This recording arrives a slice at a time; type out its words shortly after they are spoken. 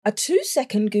A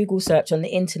 2-second Google search on the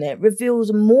internet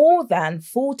reveals more than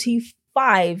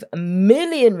 45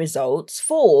 million results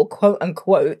for quote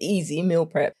unquote easy meal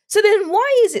prep. So then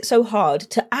why is it so hard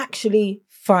to actually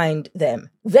find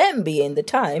them? Them being the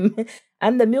time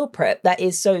and the meal prep that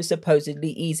is so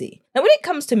supposedly easy. Now, when it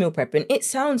comes to meal prepping, it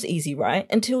sounds easy, right?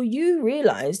 Until you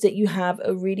realize that you have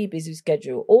a really busy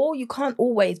schedule or you can't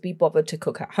always be bothered to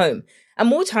cook at home. And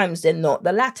more times than not,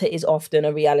 the latter is often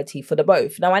a reality for the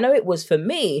both. Now, I know it was for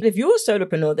me, but if you're a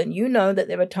solopreneur, then you know that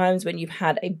there are times when you've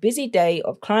had a busy day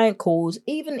of client calls,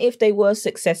 even if they were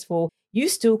successful, you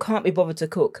still can't be bothered to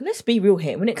cook. Let's be real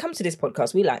here. When it comes to this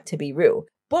podcast, we like to be real.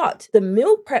 But the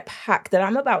meal prep hack that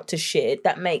I'm about to share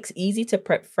that makes easy to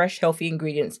prep fresh, healthy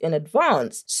ingredients in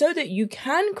advance so that you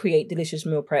can create delicious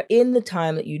meal prep in the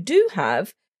time that you do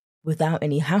have, without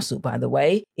any hassle, by the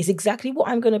way, is exactly what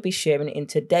I'm going to be sharing in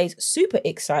today's super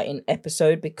exciting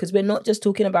episode, because we're not just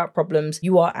talking about problems,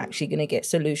 you are actually going to get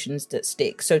solutions that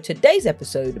stick. So today's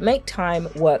episode, make time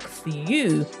work for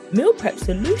you, meal prep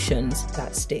solutions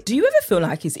that stick. Do you ever feel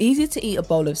like it's easier to eat a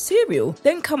bowl of cereal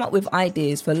than come up with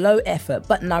ideas for low effort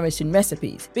but nourishing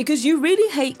recipes? Because you really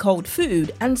hate cold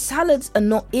food and salads are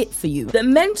not it for you. The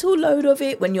mental load of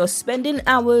it when you're spending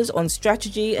hours on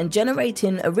strategy and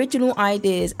generating original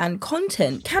ideas and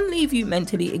content can leave you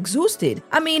mentally exhausted.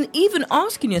 I mean, even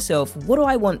asking yourself, what do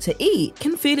I want to eat,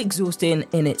 can feel exhausting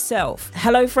in itself.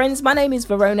 Hello friends, my name is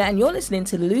Verona and you're listening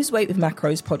to the Lose Weight with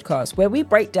Macros podcast, where we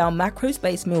break down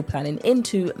macros-based meal planning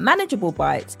into manageable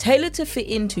bites tailored to fit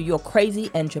into your crazy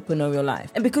entrepreneurial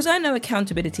life. And because I know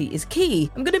accountability is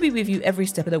key, I'm going to be with you every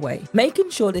step of the way, making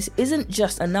sure this isn't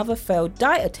just another failed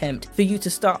diet attempt for you to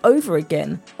start over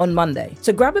again on Monday.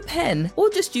 So grab a pen or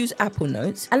just use Apple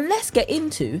Notes and let's get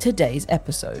into today's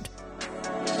episode.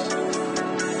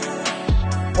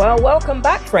 Well, welcome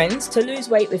back, friends, to Lose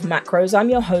Weight with Macros.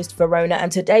 I'm your host, Verona,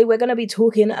 and today we're going to be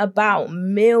talking about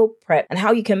meal prep and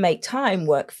how you can make time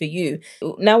work for you.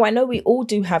 Now, I know we all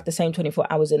do have the same 24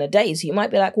 hours in a day, so you might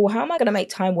be like, well, how am I going to make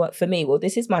time work for me? Well,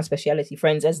 this is my speciality,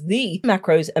 friends. As the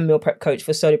macros and meal prep coach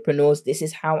for solopreneurs, this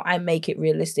is how I make it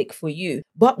realistic for you.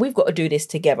 But we've got to do this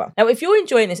together. Now, if you're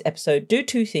enjoying this episode, do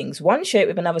two things. One, share it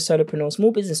with another solopreneur,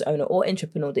 small business owner, or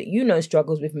entrepreneur that you know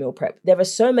struggles with meal prep. There are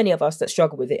so many of us that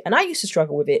struggle with it, and I used to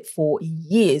struggle with it for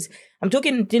years. I'm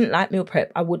talking didn't like meal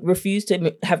prep. I would refuse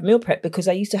to have meal prep because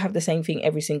I used to have the same thing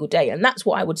every single day. And that's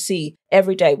what I would see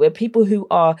every day, where people who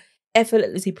are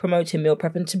effortlessly promoting meal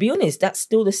prep. And to be honest, that's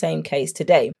still the same case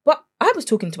today. But I was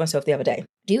talking to myself the other day.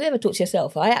 Do you ever talk to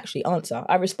yourself? I actually answer.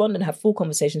 I respond and have full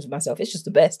conversations with myself. It's just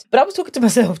the best. But I was talking to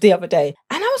myself the other day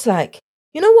and I was like,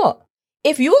 you know what?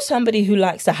 If you're somebody who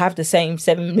likes to have the same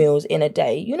 7 meals in a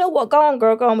day, you know what? Go on,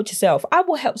 girl, go on with yourself. I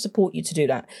will help support you to do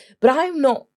that. But I'm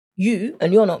not you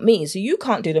and you're not me. So you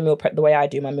can't do the meal prep the way I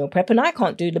do my meal prep, and I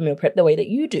can't do the meal prep the way that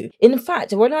you do. In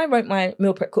fact, when I wrote my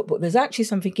meal prep cookbook, there's actually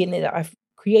something in there that I've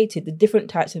created, the different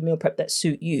types of meal prep that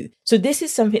suit you. So this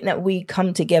is something that we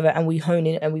come together and we hone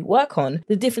in and we work on,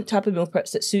 the different type of meal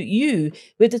preps that suit you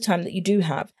with the time that you do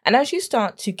have. And as you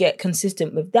start to get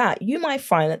consistent with that, you might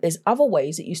find that there's other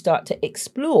ways that you start to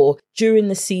explore during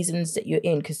the seasons that you're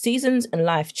in, because seasons and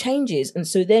life changes. And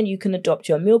so then you can adopt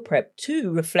your meal prep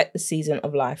to reflect the season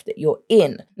of life that you're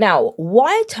in. Now,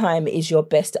 why time is your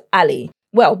best ally?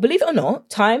 Well, believe it or not,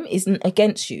 time isn't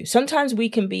against you. Sometimes we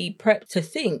can be prepped to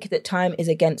think that time is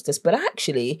against us, but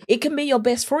actually it can be your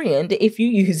best friend if you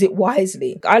use it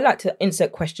wisely. I like to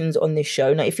insert questions on this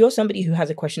show. Now, if you're somebody who has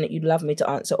a question that you'd love me to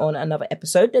answer on another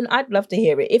episode, then I'd love to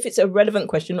hear it. If it's a relevant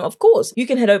question, of course, you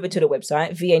can head over to the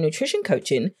website,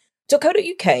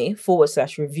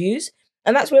 vanutritioncoaching.co.uk/reviews.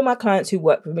 And that's where my clients who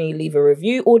work with me leave a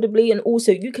review audibly. And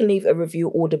also you can leave a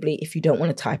review audibly if you don't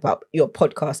want to type up your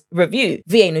podcast review.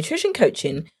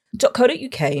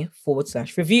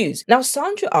 vanutritioncoaching.co.uk/reviews. Now,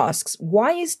 Sandra asks,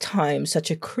 why is time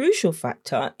such a crucial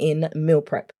factor in meal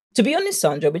prep? To be honest,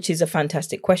 Sandra, which is a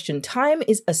fantastic question, time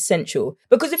is essential,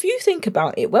 because if you think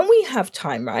about it, when we have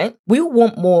time, right, we all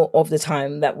want more of the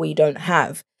time that we don't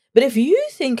have. But if you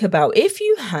think about if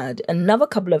you had another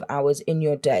couple of hours in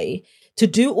your day to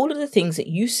do all of the things that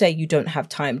you say you don't have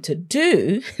time to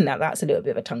do, now that's a little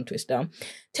bit of a tongue twister,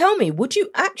 tell me, would you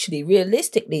actually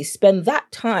realistically spend that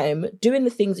time doing the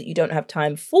things that you don't have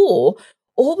time for,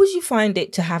 or would you find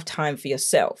it to have time for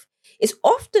yourself? It's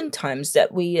oftentimes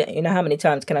that we, how many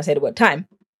times can I say the word time?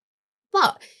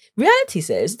 But reality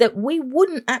says that we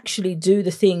wouldn't actually do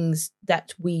the things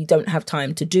that we don't have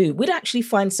time to do. We'd actually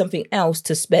find something else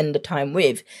to spend the time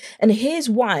with. And here's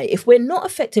why. If we're not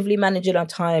effectively managing our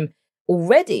time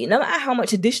already, no matter how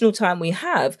much additional time we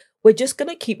have, we're just going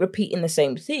to keep repeating the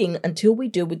same thing until we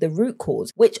deal with the root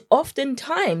cause, which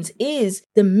oftentimes is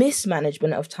the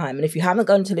mismanagement of time. And if you haven't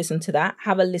gone to listen to that,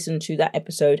 have a listen to that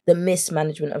episode, the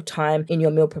mismanagement of time in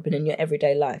your meal prep and in your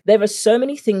everyday life. There are so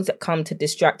many things that come to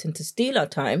distract and to steal our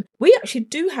time. We actually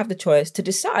do have the choice to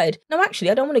decide, no, actually,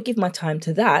 I don't want to give my time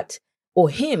to that or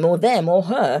him or them or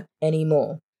her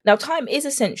anymore. Now, time is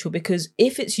essential because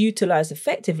if it's utilized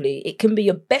effectively, it can be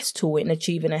your best tool in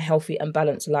achieving a healthy and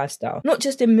balanced lifestyle, not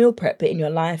just in meal prep, but in your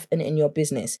life and in your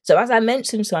business. So as I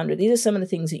mentioned, Sandra, these are some of the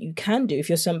things that you can do if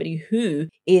you're somebody who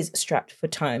is strapped for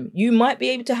time. You might be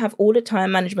able to have all the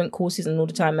time management courses and all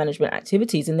the time management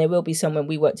activities, and there will be some when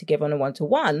we work together on a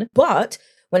one-to-one. But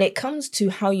when it comes to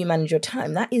how you manage your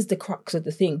time, that is the crux of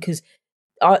the thing, because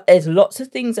there's lots of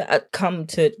things that come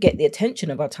to get the attention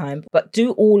of our time, but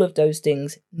do all of those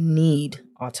things need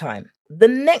our time? The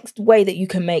next way that you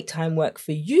can make time work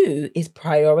for you is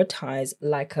prioritize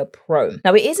like a pro.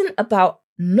 Now, it isn't about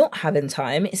not having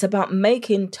time, it's about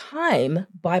making time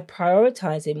by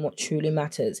prioritizing what truly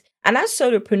matters. And as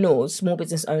solopreneurs, small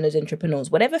business owners,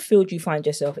 entrepreneurs, whatever field you find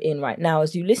yourself in right now,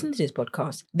 as you listen to this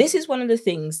podcast, this is one of the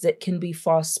things that can be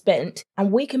fast spent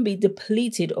and we can be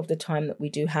depleted of the time that we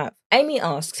do have. Amy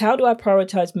asks, how do I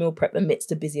prioritize meal prep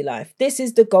amidst a busy life? This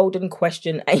is the golden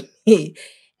question, Amy.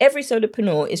 Every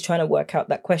solopreneur is trying to work out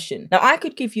that question. Now, I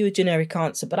could give you a generic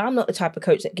answer, but I'm not the type of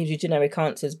coach that gives you generic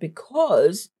answers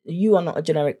because you are not a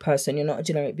generic person. You're not a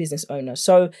generic business owner.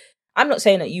 So I'm not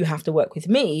saying that you have to work with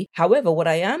me. However, what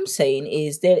I am saying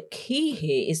is the key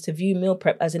here is to view meal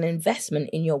prep as an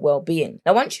investment in your well-being.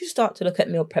 Now, once you start to look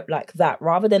at meal prep like that,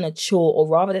 rather than a chore or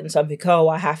rather than something, oh,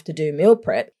 I have to do meal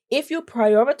prep, if you're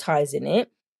prioritizing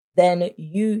it, then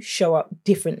you show up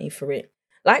differently for it.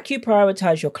 Like you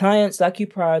prioritize your clients, like you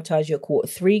prioritize your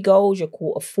Q3 goals, your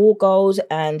Q4 goals,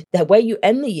 and the way you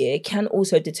end the year can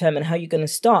also determine how you're going to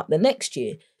start the next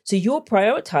year. So you're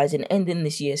prioritizing ending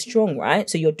this year strong, right?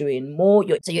 So you're doing more.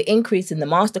 You're increasing the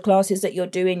masterclasses that you're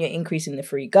doing. You're increasing the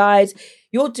free guides.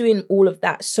 You're doing all of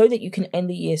that so that you can end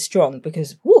the year strong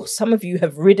because some of you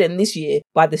have ridden this year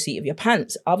by the seat of your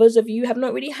pants. Others of you have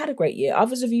not really had a great year.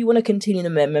 Others of you want to continue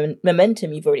the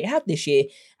momentum you've already had this year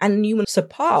and you want to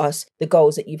surpass the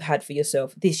goals that you've had for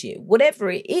yourself this year.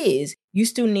 Whatever it is, you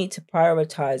still need to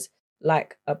prioritize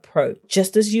like a pro.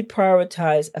 Just as you'd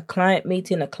prioritize a client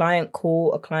meeting, a client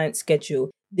call, a client schedule,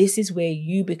 this is where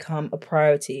you become a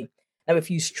priority. Now,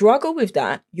 if you struggle with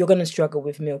that, you're going to struggle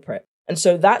with meal prep. And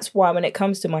so that's why when it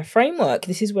comes to my framework,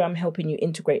 this is where I'm helping you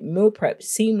integrate meal prep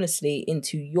seamlessly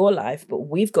into your life. But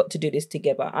we've got to do this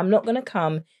together. I'm not going to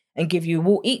come and give you,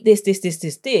 we'll eat this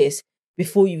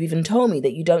before you've even told me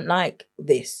that you don't like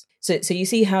this. So you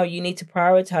see how you need to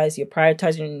prioritize. You're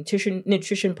prioritizing your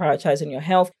nutrition, prioritizing your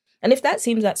health. And if that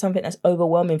seems like something that's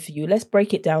overwhelming for you, let's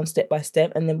break it down step by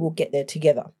step and then we'll get there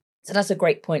together. So that's a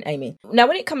great point, Amy. Now,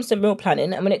 when it comes to meal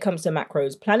planning and when it comes to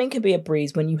macros, planning can be a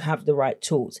breeze when you have the right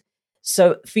tools.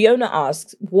 So Fiona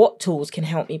asks, what tools can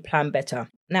help me plan better?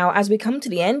 Now, as we come to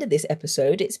the end of this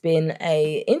episode, it's been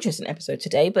an interesting episode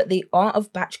today, but the art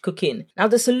of batch cooking. Now,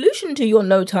 the solution to your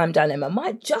no time dilemma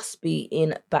might just be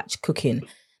in batch cooking.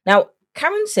 Now,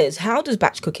 Karen says, how does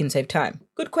batch cooking save time?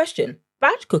 Good question.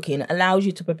 Batch cooking allows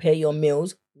you to prepare your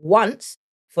meals once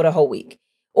for the whole week.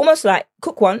 Almost like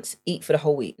cook once, eat for the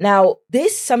whole week. Now,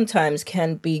 this sometimes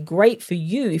can be great for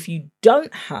you if you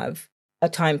don't have a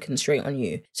time constraint on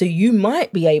you. So you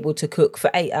might be able to cook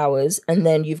for 8 hours and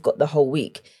then you've got the whole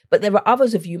week. But there are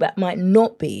others of you that might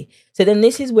not be. So then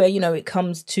this is where, it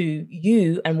comes to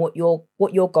you and what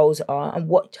your goals are and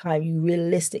what time you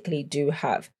realistically do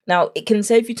have. Now, it can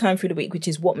save you time through the week, which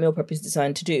is what meal prep is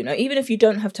designed to do. Now, even if you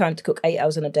don't have time to cook 8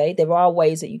 hours in a day, there are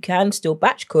ways that you can still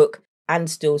batch cook and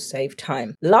still save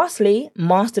time. Lastly,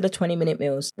 master the 20-minute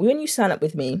meals. When you sign up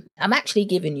with me, I'm actually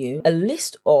giving you a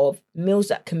list of meals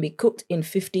that can be cooked in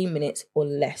 15 minutes or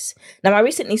less. Now, I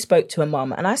recently spoke to a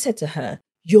mum and I said to her,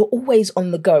 you're always on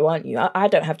the go, aren't you? I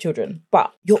don't have children,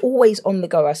 but you're always on the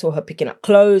go. I saw her picking up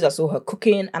clothes. I saw her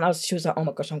cooking and she was like, oh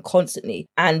my gosh, I'm constantly.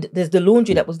 And there's the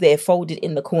laundry that was there folded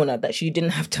in the corner that she didn't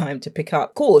have time to pick up.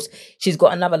 Of course, she's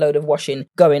got another load of washing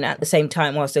going at the same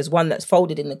time whilst there's one that's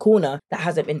folded in the corner that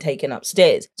hasn't been taken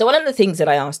upstairs. So one of the things that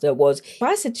I asked her was, if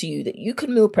I said to you that you could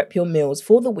meal prep your meals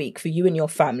for the week for you and your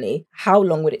family, how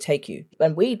long would it take you?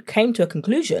 And we came to a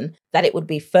conclusion that it would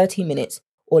be 30 minutes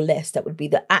or less. That would be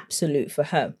the absolute for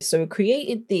her. So we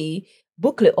created the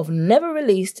booklet of never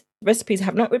released recipes,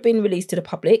 have not been released to the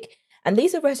public. And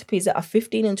these are recipes that are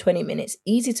 15 and 20 minutes,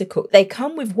 easy to cook. They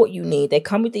come with what you need. They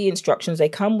come with the instructions. They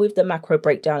come with the macro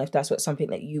breakdown if that's something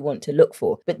that you want to look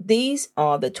for. But these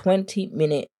are the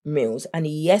 20-minute meals. And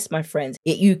yes, my friends,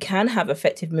 you can have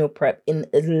effective meal prep in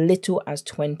as little as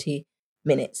 20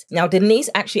 minutes. Now, Denise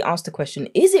actually asked the question,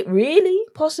 is it really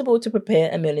possible to prepare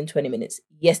a meal in 20 minutes?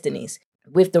 Yes, Denise.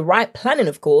 With the right planning,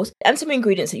 of course, and some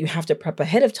ingredients that you have to prep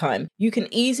ahead of time, you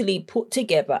can easily put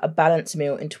together a balanced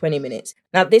meal in 20 minutes.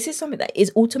 Now, this is something that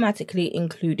is automatically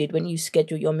included when you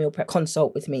schedule your meal prep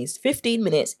consult with me. It's 15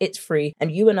 minutes, it's free,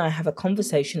 and you and I have a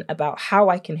conversation about how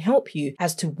I can help you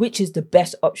as to which is the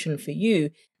best option for you.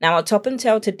 Now, our top and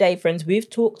tail today, friends, we've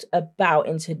talked about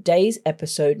in today's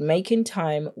episode, making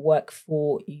time work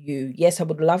for you. Yes, I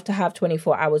would love to have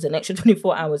 24 hours, an extra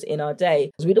 24 hours in our day,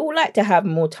 because we'd all like to have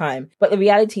more time. But the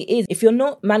reality is, if you're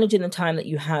not managing the time that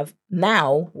you have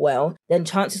now, well, then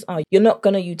chances are you're not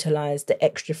going to utilize the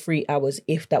extra 3 hours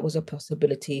if that was a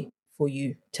possibility for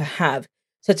you to have.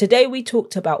 So today we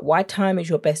talked about why time is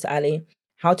your best ally,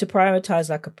 how to prioritize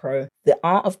like a pro, the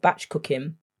art of batch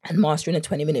cooking, and mastering the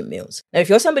 20-minute meals. Now, if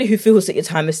you're somebody who feels that your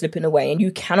time is slipping away and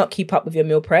you cannot keep up with your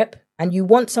meal prep and you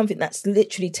want something that's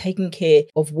literally taking care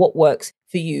of what works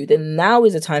for you, then now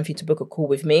is the time for you to book a call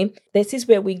with me. This is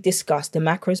where we discuss the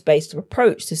macros-based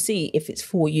approach to see if it's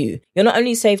for you. You'll not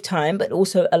only save time, but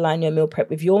also align your meal prep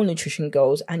with your nutrition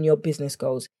goals and your business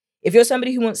goals. If you're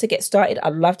somebody who wants to get started,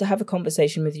 I'd love to have a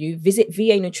conversation with you. Visit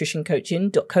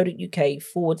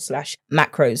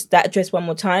vanutritioncoaching.co.uk/macros. That address one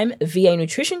more time,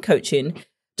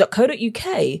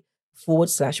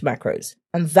 vanutritioncoaching.co.uk/macros.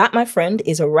 And that, my friend,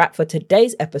 is a wrap for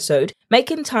today's episode.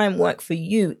 Making time work for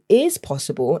you is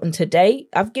possible. And today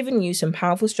I've given you some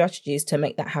powerful strategies to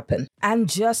make that happen. And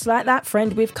just like that,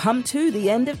 friend, we've come to the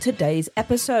end of today's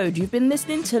episode. You've been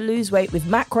listening to Lose Weight with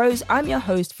Macros. I'm your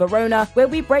host, Verona, where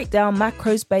we break down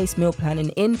macros-based meal planning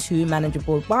into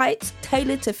manageable bites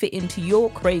tailored to fit into your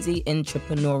crazy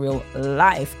entrepreneurial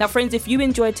life. Now, friends, if you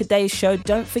enjoyed today's show,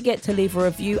 don't forget to leave a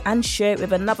review and share it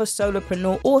with another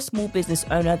solopreneur or small business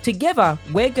owner. Together,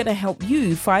 we're going to help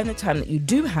you find the time that you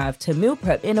do have to meal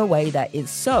prep in a way that is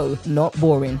so not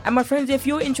boring. And my friends, if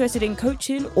you're interested in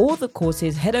coaching or the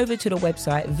courses, head over to the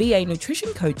website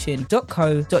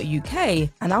vanutritioncoaching.co.uk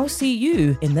and I'll see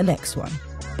you in the next one.